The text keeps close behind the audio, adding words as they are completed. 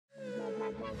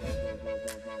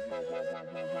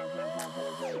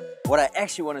What I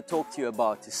actually want to talk to you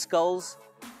about is skulls,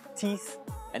 teeth,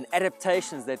 and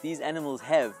adaptations that these animals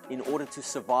have in order to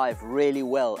survive really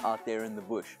well out there in the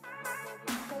bush.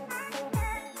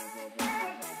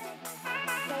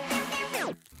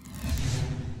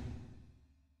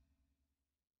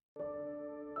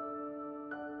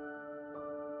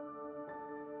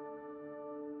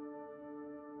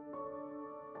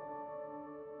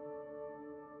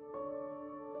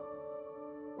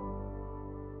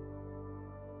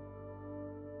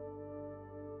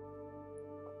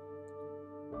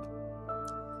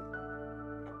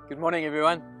 Good morning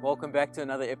everyone, welcome back to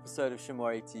another episode of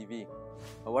Shamwari TV.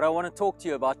 What I want to talk to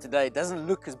you about today doesn't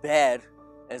look as bad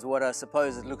as what I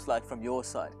suppose it looks like from your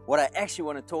side. What I actually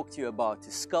want to talk to you about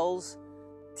is skulls,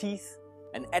 teeth,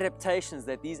 and adaptations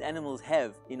that these animals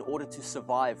have in order to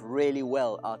survive really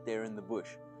well out there in the bush.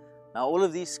 Now all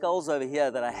of these skulls over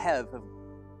here that I have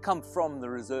come from the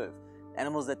reserve.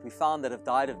 Animals that we found that have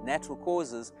died of natural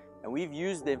causes, and we've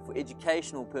used them for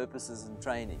educational purposes and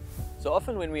training. So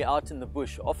often when we're out in the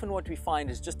bush, often what we find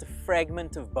is just a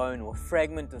fragment of bone or a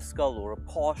fragment of skull or a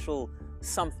partial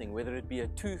something, whether it be a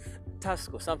tooth,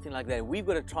 tusk or something like that. We've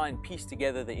got to try and piece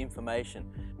together the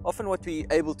information. Often what we're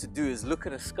able to do is look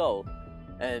at a skull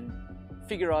and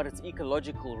figure out its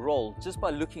ecological role just by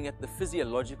looking at the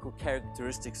physiological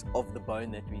characteristics of the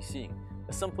bone that we're seeing.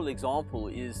 A simple example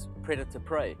is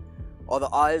predator-prey. Are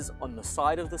the eyes on the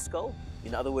side of the skull?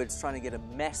 In other words, trying to get a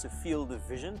massive field of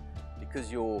vision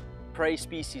because your prey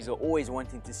species are always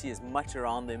wanting to see as much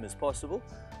around them as possible.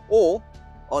 Or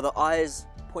are the eyes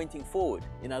pointing forward?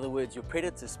 In other words, your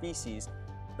predator species,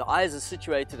 the eyes are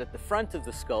situated at the front of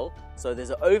the skull, so there's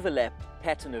an overlap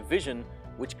pattern of vision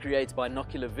which creates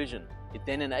binocular vision. It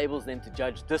then enables them to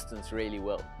judge distance really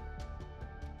well.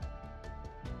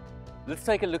 Let's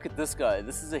take a look at this guy.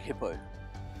 This is a hippo.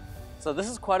 So this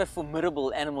is quite a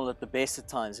formidable animal at the best of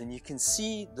times, and you can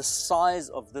see the size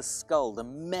of this skull, the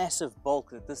massive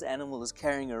bulk that this animal is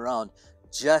carrying around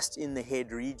just in the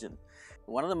head region.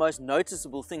 One of the most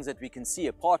noticeable things that we can see,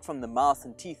 apart from the mouth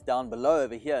and teeth down below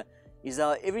over here, is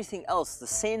how everything else, the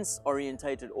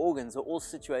sense-orientated organs, are all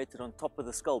situated on top of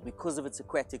the skull because of its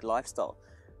aquatic lifestyle.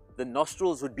 The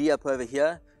nostrils would be up over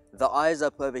here, the eyes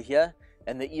up over here,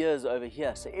 and the ears over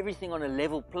here. So everything on a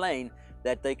level plane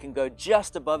that they can go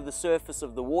just above the surface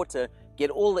of the water,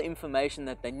 get all the information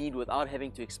that they need without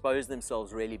having to expose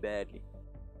themselves really badly.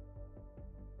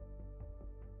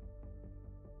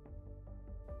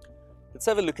 Let's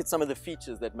have a look at some of the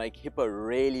features that make hippo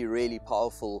really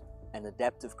powerful and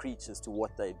adaptive creatures to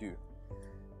what they do.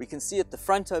 We can see at the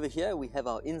front over here we have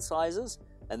our incisors,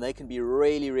 and they can be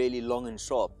really long and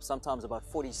sharp, sometimes about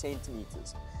 40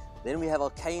 centimeters. Then we have our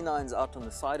canines out on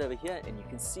the side over here, and you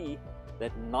can see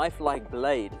that knife-like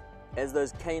blade as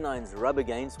those canines rub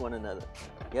against one another.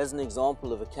 Here's an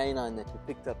example of a canine that we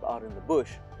picked up out in the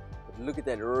bush. But look at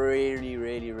that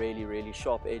really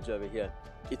sharp edge over here.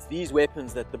 It's these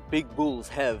weapons that the big bulls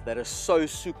have that are so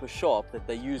super sharp that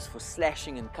they use for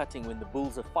slashing and cutting when the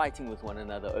bulls are fighting with one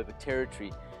another over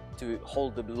territory to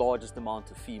hold the largest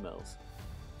amount of females.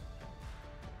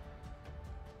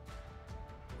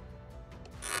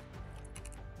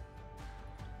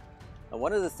 And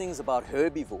one of the things about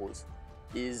herbivores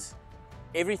is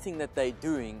everything that they're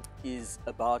doing is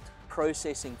about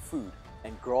processing food,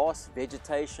 and grass,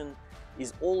 vegetation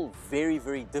is all very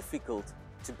difficult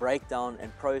to break down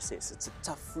and process. It's a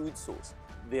tough food source.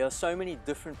 There are so many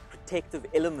different protective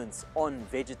elements on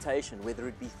vegetation, whether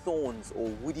it be thorns or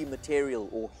woody material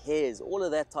or hairs, all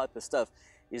of that type of stuff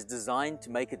is designed to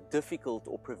make it difficult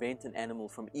or prevent an animal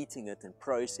from eating it and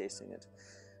processing it.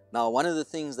 Now, one of the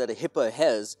things that a hippo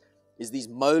has is these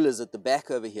molars at the back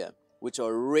over here, which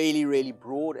are really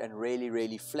broad and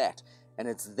really flat. And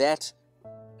it's that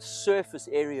surface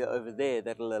area over there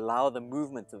that will allow the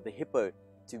movement of the hippo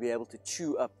to be able to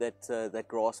chew up that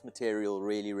grass material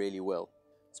really well.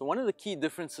 So one of the key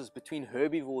differences between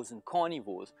herbivores and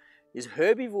carnivores is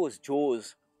herbivores'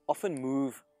 jaws often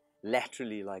move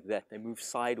laterally like that. They move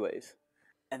sideways.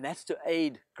 And that's to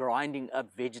aid grinding up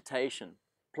vegetation,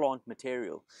 plant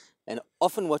material. And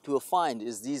often what we'll find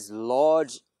is these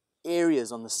large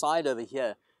areas on the side over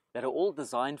here that are all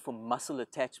designed for muscle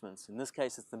attachments. In this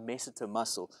case, it's the masseter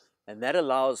muscle, and that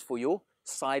allows for your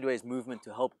sideways movement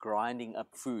to help grinding up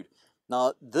food.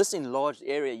 Now, this enlarged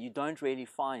area you don't really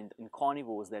find in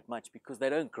carnivores that much because they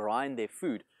don't grind their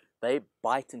food. They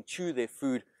bite and chew their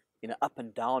food in an up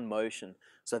and down motion.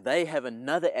 So they have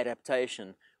another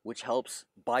adaptation which helps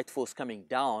bite force coming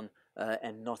down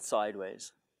and not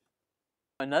sideways.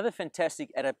 Another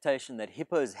fantastic adaptation that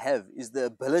hippos have is the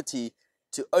ability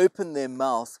to open their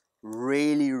mouth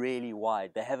really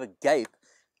wide. They have a gape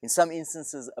In some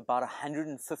instances, about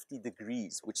 150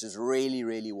 degrees, which is really,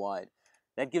 really wide.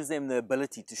 That gives them the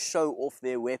ability to show off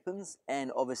their weapons,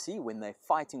 and obviously when they're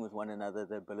fighting with one another,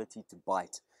 the ability to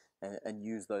bite and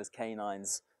use those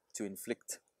canines to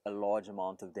inflict a large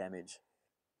amount of damage.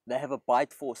 They have a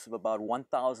bite force of about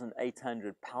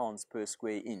 1,800 pounds per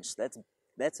square inch.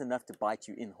 That's enough to bite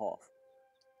you in half.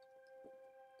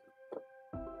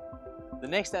 The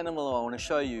next animal I want to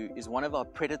show you is one of our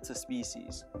predator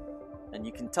species. And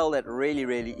you can tell that really,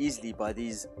 really easily by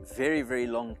these very, very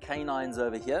long canines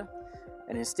over here.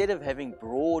 And instead of having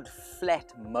broad,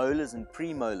 flat molars and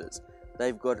premolars,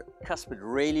 they've got cusped,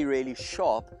 really, really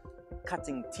sharp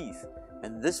cutting teeth.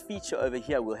 And this feature over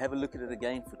here, we'll have a look at it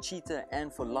again for cheetah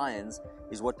and for lions,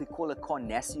 is what we call a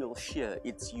carnassial shear.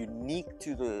 It's unique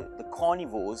to the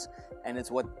carnivores, and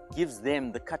it's what gives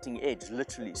them the cutting edge,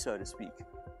 literally, so to speak.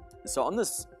 So on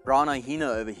this brown hyena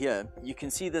over here, you can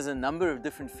see there's a number of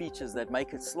different features that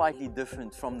make it slightly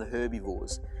different from the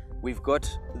herbivores. We've got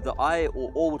the eye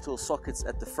or orbital sockets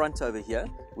at the front over here,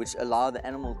 which allow the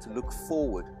animal to look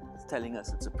forward, telling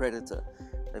us it's a predator.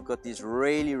 They've got these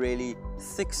really, really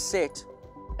thick set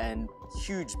and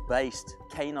huge based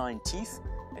canine teeth,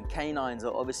 and canines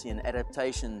are obviously an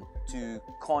adaptation to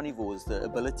carnivores, the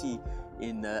ability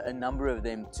in a number of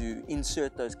them to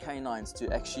insert those canines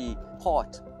to actually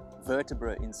part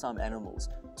vertebra in some animals,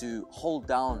 to hold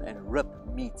down and rip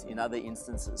meat in other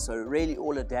instances. So really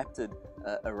all adapted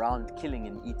around killing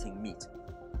and eating meat.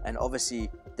 And obviously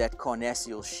that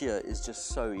carnassial shear is just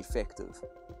so effective.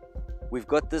 We've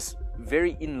got this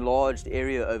very enlarged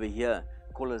area over here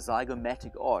called a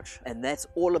zygomatic arch, and that's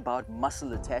all about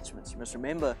muscle attachments. You must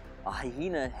remember, a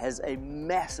hyena has a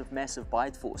massive, massive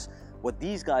bite force. What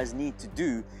these guys need to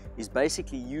do is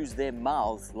basically use their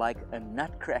mouth like a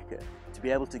nutcracker to be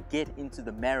able to get into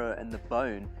the marrow and the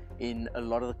bone in a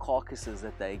lot of the carcasses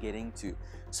that they get into.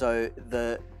 So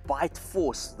the bite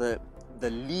force, the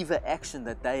lever action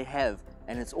that they have,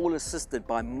 and it's all assisted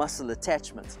by muscle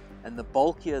attachments, and the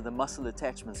bulkier the muscle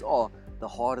attachments are, the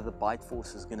harder the bite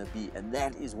force is going to be, and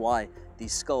that is why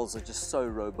these skulls are just so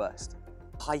robust.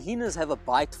 Hyenas have a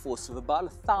bite force of about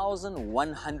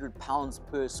 1,100 pounds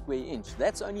per square inch.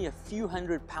 That's only a few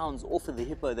hundred pounds off of the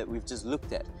hippo that we've just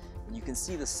looked at. And you can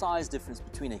see the size difference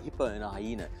between a hippo and a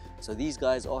hyena. So these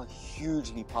guys are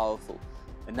hugely powerful.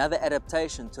 Another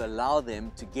adaptation to allow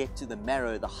them to get to the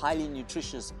marrow, the highly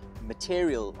nutritious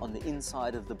material on the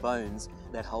inside of the bones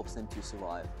that helps them to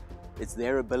survive. It's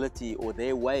their ability or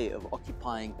their way of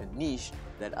occupying a niche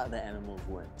that other animals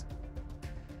weren't.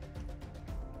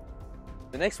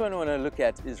 The next one I want to look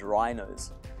at is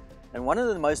rhinos. And one of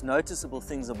the most noticeable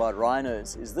things about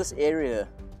rhinos is this area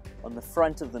on the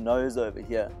front of the nose over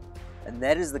here. And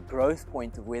that is the growth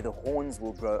point of where the horns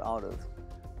will grow out of.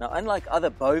 Now, unlike other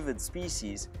bovid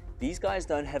species, these guys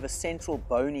don't have a central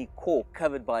bony core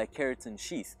covered by a keratin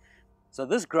sheath. So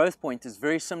this growth point is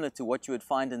very similar to what you would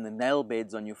find in the nail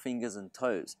beds on your fingers and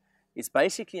toes. It's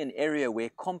basically an area where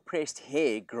compressed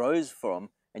hair grows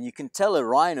from, and you can tell a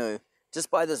rhino just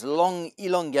by this long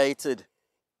elongated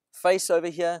face over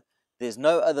here. There's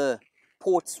no other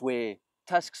ports where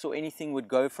tusks or anything would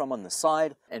go from on the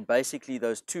side, and basically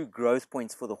those two growth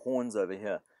points for the horns over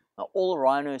here. Now all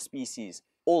rhino species,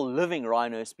 all living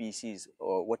rhino species,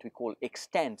 or what we call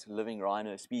extant living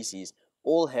rhino species,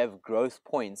 all have growth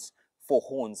points for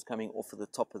horns coming off of the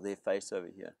top of their face over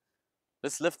here.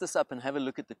 Let's lift this up and have a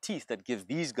look at the teeth that give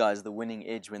these guys the winning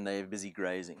edge when they're busy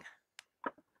grazing.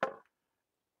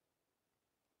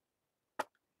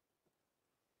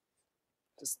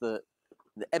 Just the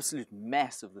absolute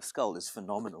mass of the skull is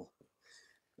phenomenal.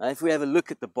 Now if we have a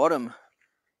look at the bottom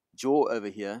jaw over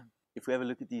here, if we have a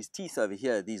look at these teeth over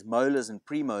here, these molars and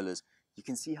premolars, you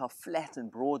can see how flat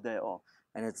and broad they are.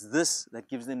 And it's this that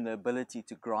gives them the ability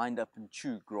to grind up and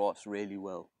chew grass really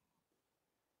well.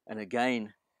 And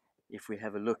again, if we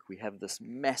have a look, we have this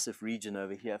massive region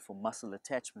over here for muscle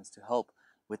attachments to help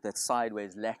with that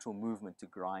sideways lateral movement to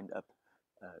grind up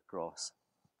grass.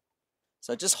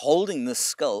 So just holding this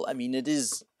skull, I mean, it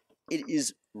is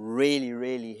really,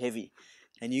 really heavy.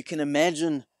 And you can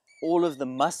imagine all of the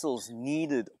muscles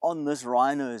needed on this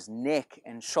rhino's neck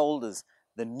and shoulders,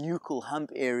 the nuchal hump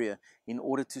area, in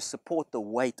order to support the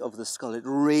weight of the skull. It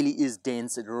really is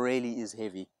dense, it really is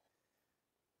heavy.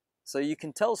 So you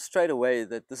can tell straight away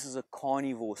that this is a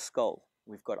carnivore skull.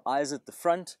 We've got eyes at the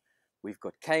front, we've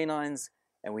got canines,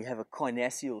 and we have a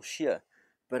carnassial shear.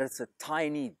 But it's a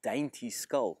tiny, dainty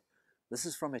skull. This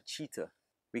is from a cheetah.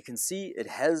 We can see it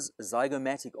has a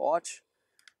zygomatic arch.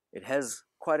 It has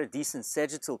quite a decent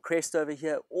sagittal crest over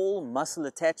here, all muscle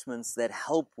attachments that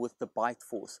help with the bite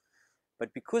force.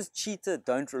 But because cheetah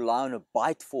don't rely on a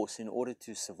bite force in order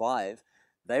to survive,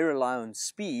 they rely on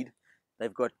speed.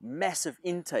 They've got massive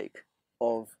intake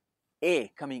of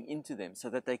air coming into them so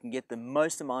that they can get the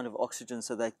most amount of oxygen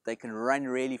so that they can run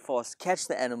really fast, catch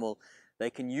the animal.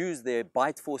 They can use their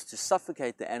bite force to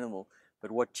suffocate the animal. But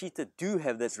what cheetah do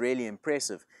have that's really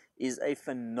impressive is a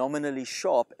phenomenally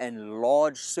sharp and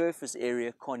large surface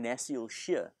area carnassial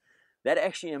shear. That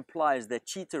actually implies that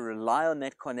cheetah rely on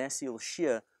that carnassial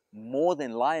shear more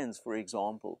than lions, for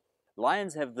example.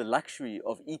 Lions have the luxury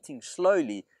of eating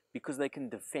slowly because they can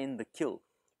defend the kill,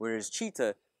 whereas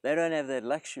cheetah, they don't have that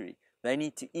luxury. They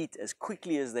need to eat as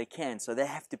quickly as they can, so they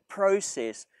have to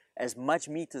process as much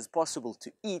meat as possible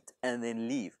to eat and then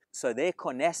leave. So their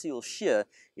carnassial shear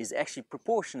is actually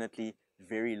proportionately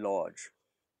very large.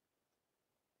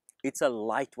 It's a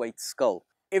lightweight skull.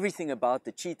 Everything about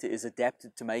the cheetah is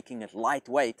adapted to making it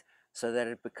lightweight so that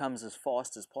it becomes as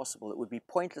fast as possible. It would be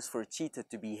pointless for a cheetah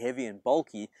to be heavy and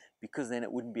bulky because then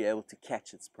it wouldn't be able to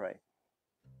catch its prey.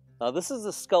 Now this is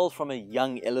the skull from a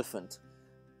young elephant.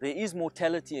 There is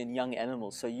mortality in young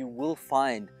animals, so you will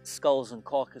find skulls and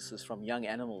carcasses from young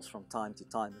animals from time to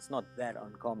time. It's not that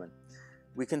uncommon.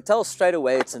 We can tell straight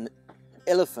away it's an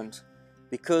elephant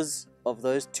because of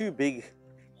those two big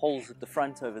holes at the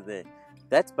front over there.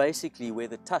 That's basically where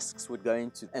the tusks would go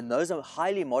into, and those are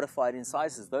highly modified in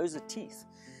sizes. Those are teeth.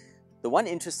 The one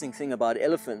interesting thing about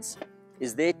elephants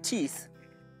is their teeth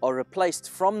are replaced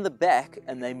from the back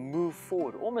and they move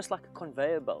forward almost like a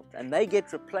conveyor belt, and they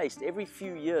get replaced every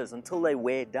few years until they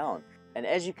wear down. And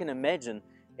as you can imagine,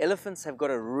 elephants have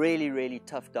got a really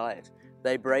tough diet.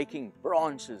 They're breaking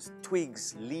branches,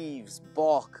 twigs, leaves,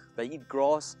 bark. They eat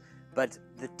grass, but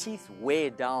the teeth wear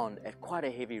down at quite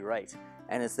a heavy rate,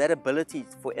 and it's that ability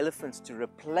for elephants to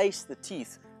replace the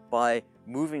teeth by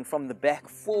moving from the back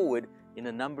forward in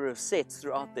a number of sets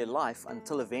throughout their life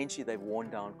until eventually they've worn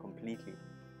down completely.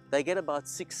 They get about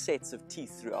 6 sets of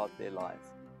teeth throughout their life.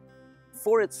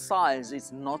 For its size,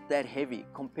 it's not that heavy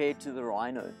compared to the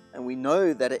rhino. And we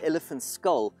know that an elephant's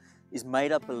skull is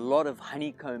made up a lot of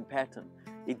honeycomb pattern.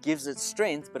 It gives it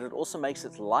strength, but it also makes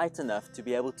it light enough to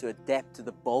be able to adapt to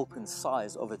the bulk and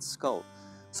size of its skull.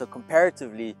 So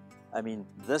comparatively, I mean,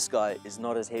 this guy is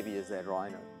not as heavy as that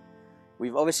rhino.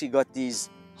 We've obviously got these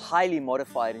highly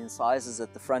modified incisors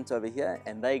at the front over here,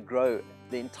 and they grow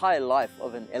the entire life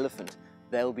of an elephant.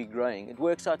 They'll be growing. It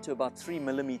works out to about 3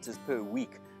 millimeters per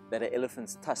week that an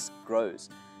elephant's tusk grows.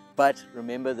 But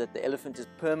remember that the elephant is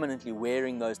permanently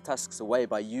wearing those tusks away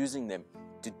by using them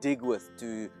to dig with,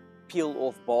 to peel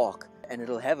off bark, and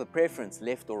it'll have a preference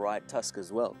left or right tusk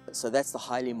as well. So that's the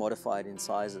highly modified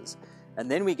incisors.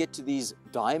 And then we get to these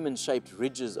diamond-shaped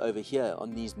ridges over here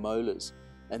on these molars.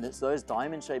 And it's those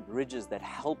diamond-shaped ridges that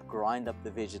help grind up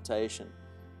the vegetation.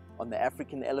 On the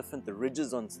African elephant, the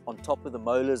ridges on top of the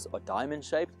molars are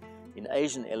diamond-shaped. In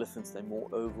Asian elephants, they're more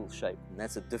oval-shaped, and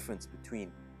that's a difference between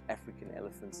African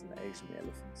elephants and Asian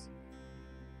elephants.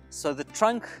 So the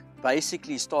trunk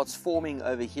basically starts forming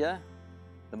over here.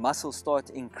 The muscles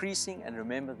start increasing, and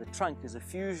remember, the trunk is a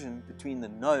fusion between the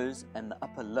nose and the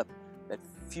upper lip that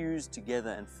fuse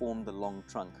together and form the long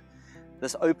trunk.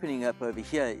 This opening up over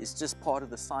here is just part of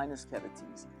the sinus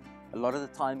cavities. A lot of the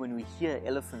time when we hear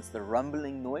elephants, the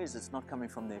rumbling noise, it's not coming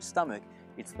from their stomach,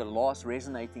 it's the last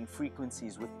resonating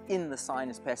frequencies within the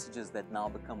sinus passages that now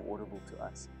become audible to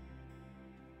us.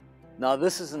 Now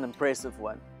this is an impressive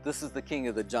one. This is the king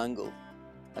of the jungle.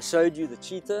 I showed you the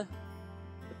cheetah,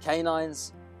 the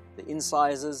canines, the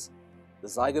incisors, the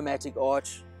zygomatic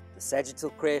arch, the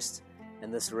sagittal crest,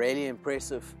 and this really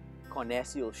impressive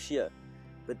carnassial shear.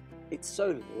 But it's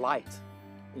so light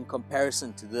in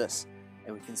comparison to this.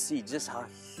 And we can see just how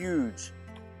huge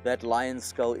that lion's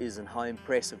skull is and how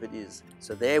impressive it is.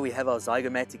 So there we have our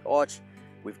zygomatic arch.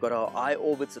 We've got our eye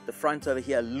orbits at the front over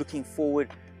here looking forward.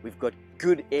 We've got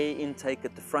good air intake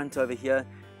at the front over here.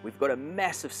 We've got a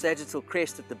massive sagittal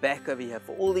crest at the back over here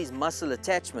for all these muscle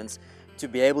attachments to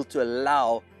be able to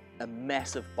allow a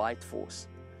massive bite force.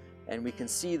 And we can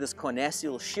see this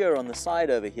carnassial shear on the side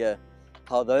over here,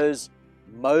 how those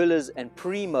molars and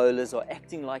premolars are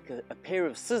acting like a pair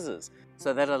of scissors,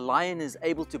 so that a lion is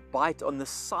able to bite on the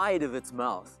side of its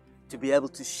mouth to be able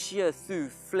to shear through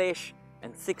flesh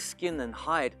and thick skin and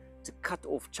hide to cut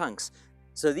off chunks.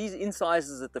 So these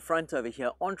incisors at the front over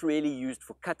here aren't really used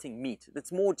for cutting meat.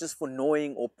 It's more just for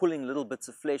gnawing or pulling little bits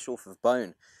of flesh off of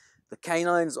bone. The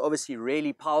canines are obviously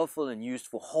really powerful and used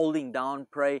for holding down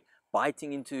prey,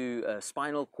 biting into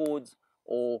spinal cords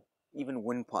or even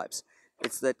windpipes.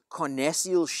 It's that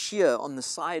carnassial shear on the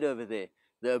side over there,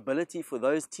 the ability for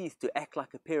those teeth to act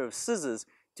like a pair of scissors,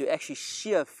 to actually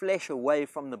shear flesh away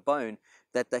from the bone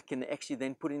that they can actually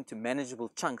then put into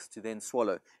manageable chunks to then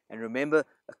swallow. And remember,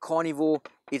 a carnivore,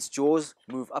 its jaws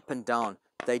move up and down.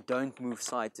 They don't move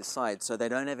side to side, so they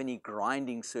don't have any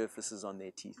grinding surfaces on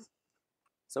their teeth.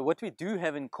 So what we do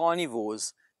have in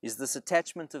carnivores is this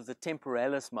attachment of the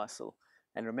temporalis muscle.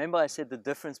 And remember I said the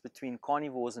difference between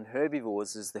carnivores and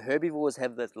herbivores is the herbivores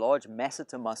have that large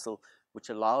masseter muscle which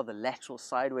allow the lateral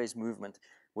sideways movement,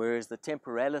 whereas the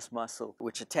temporalis muscle,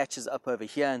 which attaches up over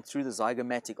here and through the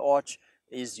zygomatic arch,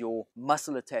 is your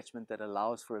muscle attachment that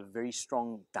allows for a very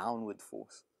strong downward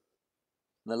force.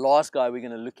 And the last guy we're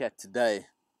going to look at today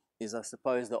is, I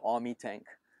suppose, the army tank,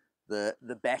 the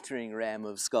battering ram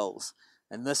of skulls.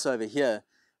 And this over here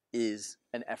is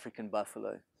an African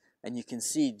buffalo. And you can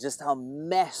see just how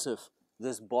massive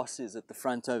this boss is at the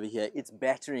front over here. It's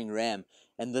battering ram.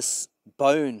 And this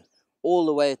bone all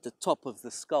the way at the top of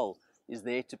the skull is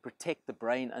there to protect the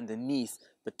brain underneath,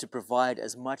 but to provide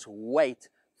as much weight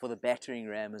for the battering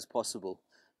ram as possible.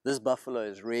 This buffalo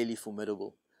is really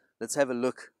formidable. Let's have a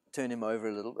look, turn him over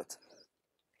a little bit.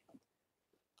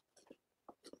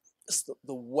 Just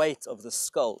the weight of the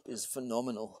skull is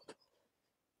phenomenal.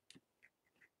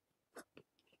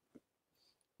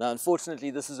 Now,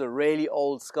 unfortunately, this is a really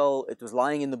old skull. It was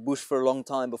lying in the bush for a long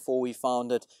time before we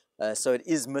found it. So it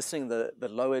is missing the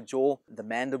lower jaw, the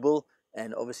mandible,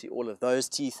 and obviously all of those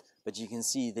teeth. But you can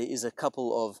see there is a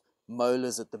couple of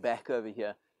molars at the back over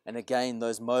here. And again,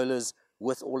 those molars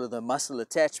with all of the muscle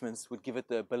attachments would give it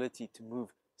the ability to move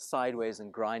sideways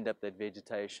and grind up that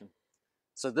vegetation.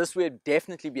 So this would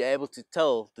definitely be able to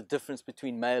tell the difference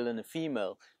between male and a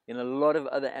female. In a lot of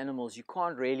other animals, you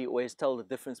can't really always tell the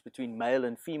difference between male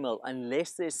and female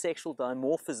unless there's sexual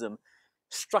dimorphism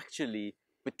structurally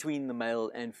between the male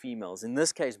and females. In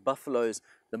this case, buffaloes,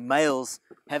 the males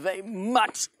have a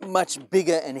much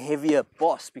bigger and heavier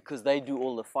boss because they do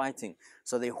all the fighting.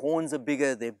 So their horns are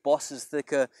bigger, their boss is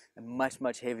thicker and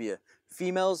much heavier.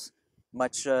 Females,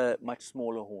 much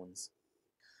smaller horns.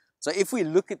 So if we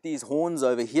look at these horns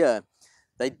over here,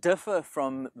 they differ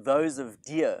from those of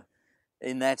deer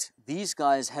in that these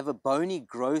guys have a bony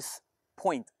growth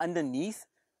point underneath,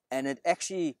 and it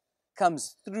actually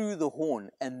comes through the horn,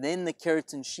 and then the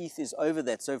keratin sheath is over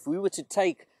that. So if we were to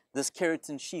take this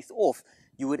keratin sheath off,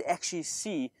 you would actually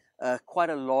see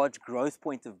quite a large growth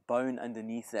point of bone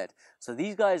underneath that. So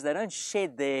these guys, they don't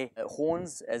shed their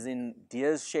horns as in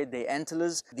deers shed their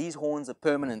antlers. These horns are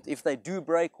permanent. If they do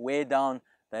break, wear down,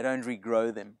 they don't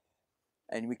regrow them.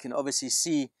 And we can obviously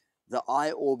see the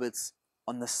eye orbits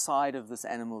on the side of this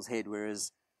animal's head,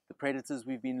 whereas the predators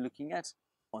we've been looking at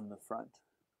on the front.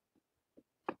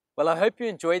 Well, I hope you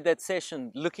enjoyed that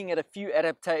session looking at a few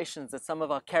adaptations that some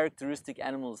of our characteristic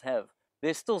animals have.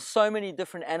 There's still so many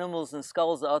different animals and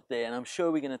skulls out there, and I'm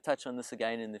sure we're going to touch on this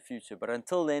again in the future. But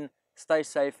until then, stay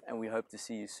safe, and we hope to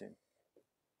see you soon.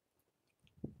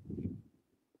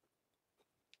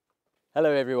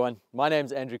 Hello everyone, my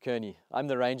name's Andrew Kearney. I'm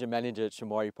the Ranger Manager at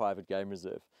Shamwari Private Game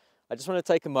Reserve. I just want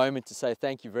to take a moment to say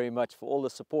thank you very much for all the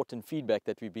support and feedback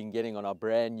that we've been getting on our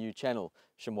brand new channel,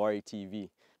 Shamwari TV.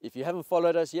 If you haven't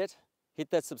followed us yet,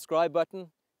 hit that subscribe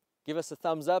button, give us a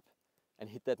thumbs up, and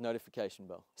hit that notification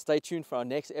bell. Stay tuned for our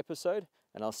next episode,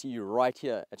 and I'll see you right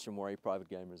here at Shamwari Private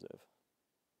Game Reserve.